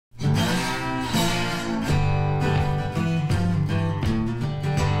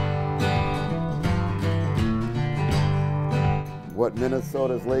what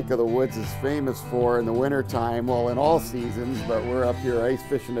Minnesota's Lake of the Woods is famous for in the wintertime, well, in all seasons, but we're up here ice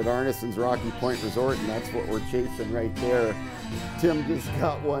fishing at Arnesens Rocky Point Resort, and that's what we're chasing right there. Tim just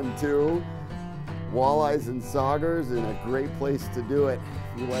got one too. Walleyes and saugers, and a great place to do it.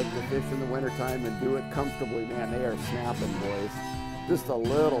 If you like to fish in the wintertime and do it comfortably, man, they are snapping, boys. Just a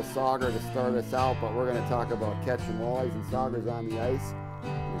little sauger to start us out, but we're going to talk about catching walleyes and saugers on the ice.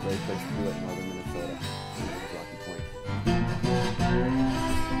 It's a great place to do it in northern Minnesota. Rocky Point.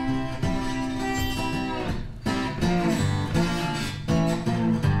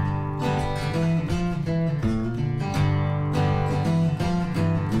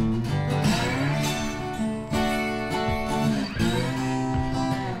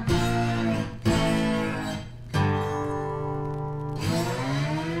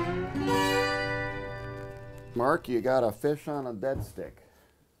 Mark, you got a fish on a dead stick.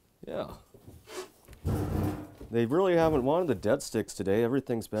 Yeah. They really haven't wanted the dead sticks today.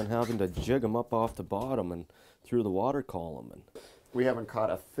 Everything's been having to jig them up off the bottom and through the water column. And we haven't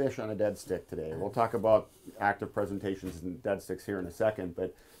caught a fish on a dead stick today. We'll talk about active presentations and dead sticks here in a second,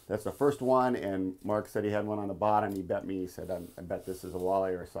 but that's the first one, and Mark said he had one on the bottom. He bet me, he said, I bet this is a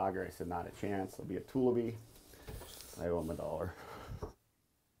walleye or a sauger. I said, not a chance. It'll be a tulipy. I owe him $1.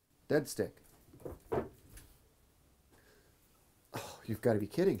 Dead stick. Oh, you've got to be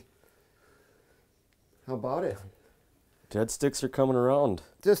kidding. How about it? dead sticks are coming around.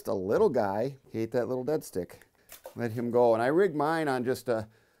 Just a little guy. He ate that little dead stick. Let him go. And I rigged mine on just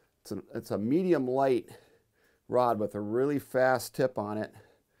it's a medium light rod with a really fast tip on it.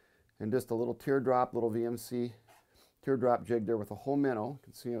 And just a little teardrop, little VMC teardrop jig there with a whole minnow. You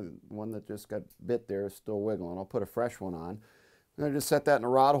can see the one that just got bit there is still wiggling. I'll put a fresh one on. And I just set that in a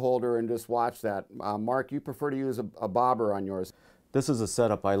rod holder and just watch that. Mark, you prefer to use a bobber on yours. This is a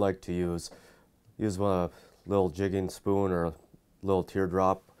setup I like to use. Use a little jigging spoon or a little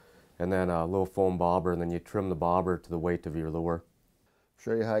teardrop, and then a little foam bobber, and then you trim the bobber to the weight of your lure.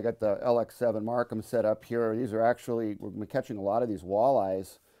 Show you how I got the LX7 Markham set up here. These are actually, we've been catching a lot of these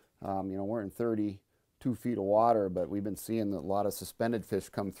walleyes. You know, we're in 32 feet of water, but we've been seeing a lot of suspended fish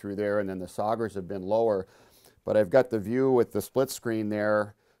come through there, and then the saugers have been lower. But I've got the view with the split screen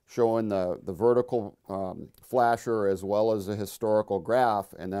there showing the vertical flasher as well as the historical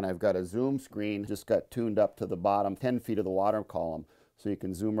graph, and then I've got a zoom screen just got tuned up to the bottom 10 feet of the water column, so you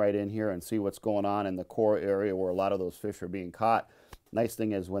can zoom right in here and see what's going on in the core area where a lot of those fish are being caught. Nice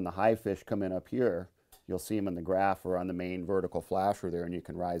thing is when the high fish come in up here, you'll see them in the graph or on the main vertical flasher there, and you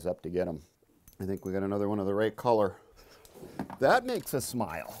can rise up to get them. I think we got another one of the right color. That makes a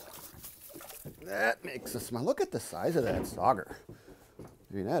smile. That makes a smile. Look at the size of that sauger.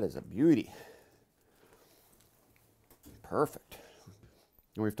 I mean, that is a beauty. Perfect.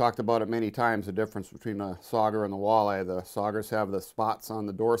 And we've talked about it many times, the difference between the sauger and the walleye. The saugers have the spots on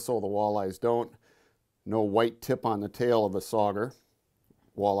the dorsal, the walleyes don't. No white tip on the tail of a sauger.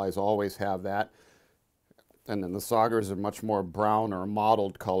 Walleyes always have that. And then the saugers are much more brown or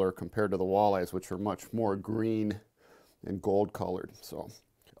mottled color compared to the walleyes, which are much more green and gold colored. So,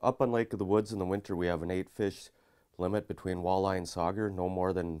 up on Lake of the Woods in the winter, we have an 8-fish limit between walleye and sauger. No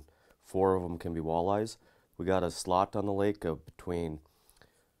more than 4 of them can be walleyes. We got a slot on the lake of between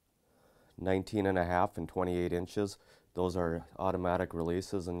 19.5 and 28 inches. Those are automatic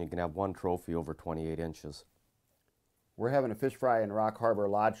releases, and you can have 1 trophy over 28 inches. We're having a fish fry in Rock Harbor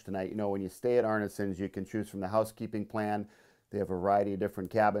Lodge tonight. You know, when you stay at Arnesens, you can choose from the housekeeping plan. They have a variety of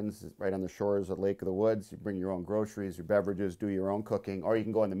different cabins right on the shores of Lake of the Woods. You bring your own groceries, your beverages, do your own cooking, or you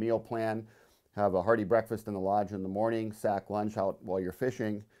can go on the meal plan, have a hearty breakfast in the lodge in the morning, sack lunch out while you're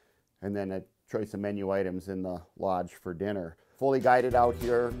fishing, and then a choice of menu items in the lodge for dinner. Fully guided out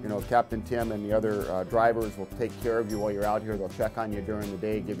here. You know, Captain Tim and the other drivers will take care of you while you're out here. They'll check on you during the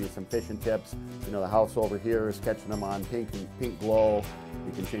day, give you some fishing tips. You know, the house over here is catching them on pink glow.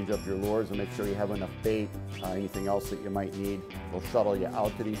 You can change up your lures and make sure you have enough bait, anything else that you might need. They'll shuttle you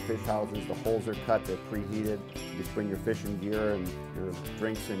out to these fish houses. The holes are cut, they're preheated. You just bring your fishing gear and your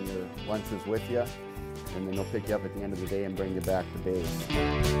drinks and your lunches with you, and then they'll pick you up at the end of the day and bring you back to base.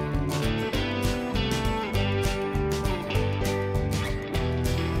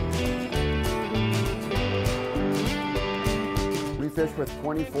 We fish with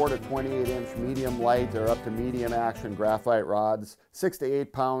 24 to 28 inch medium light or up to medium action graphite rods. 6 to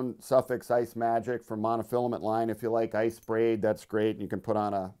 8 pound Suffix Ice Magic for monofilament line. If you like ice braid, that's great. You can put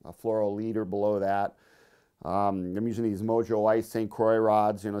on a fluoro leader below that. I'm using these Mojo Ice St. Croix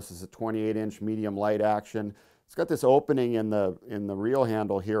rods. You know, this is a 28 inch medium light action. It's got this opening in the reel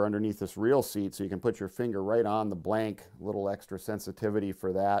handle here underneath this reel seat, so you can put your finger right on the blank. A little extra sensitivity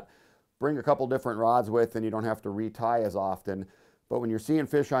for that. Bring a couple different rods with, and you don't have to retie as often. But when you're seeing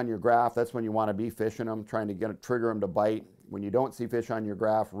fish on your graph, that's when you want to be fishing them, trying to trigger them to bite. When you don't see fish on your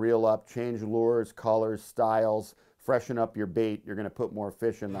graph, reel up, change lures, colors, styles, freshen up your bait. You're going to put more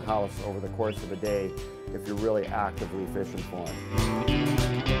fish in the house over the course of a day if you're really actively fishing for them.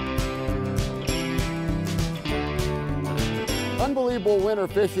 Unbelievable winter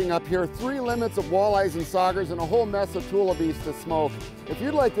fishing up here. 3 limits of walleyes and saugers and a whole mess of tullibees to smoke. If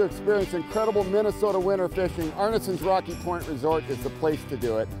you'd like to experience incredible Minnesota winter fishing, Arnesen's Rocky Point Resort is the place to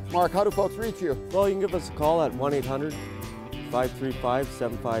do it. Mark, how do folks reach you? Well, you can give us a call at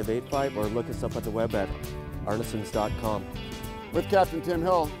 1-800-535-7585 or look us up at the web at arnesens.com. With Captain Tim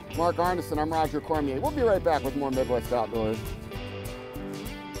Hill, Mark Arnesen, I'm Roger Cormier. We'll be right back with more Midwest Outdoors.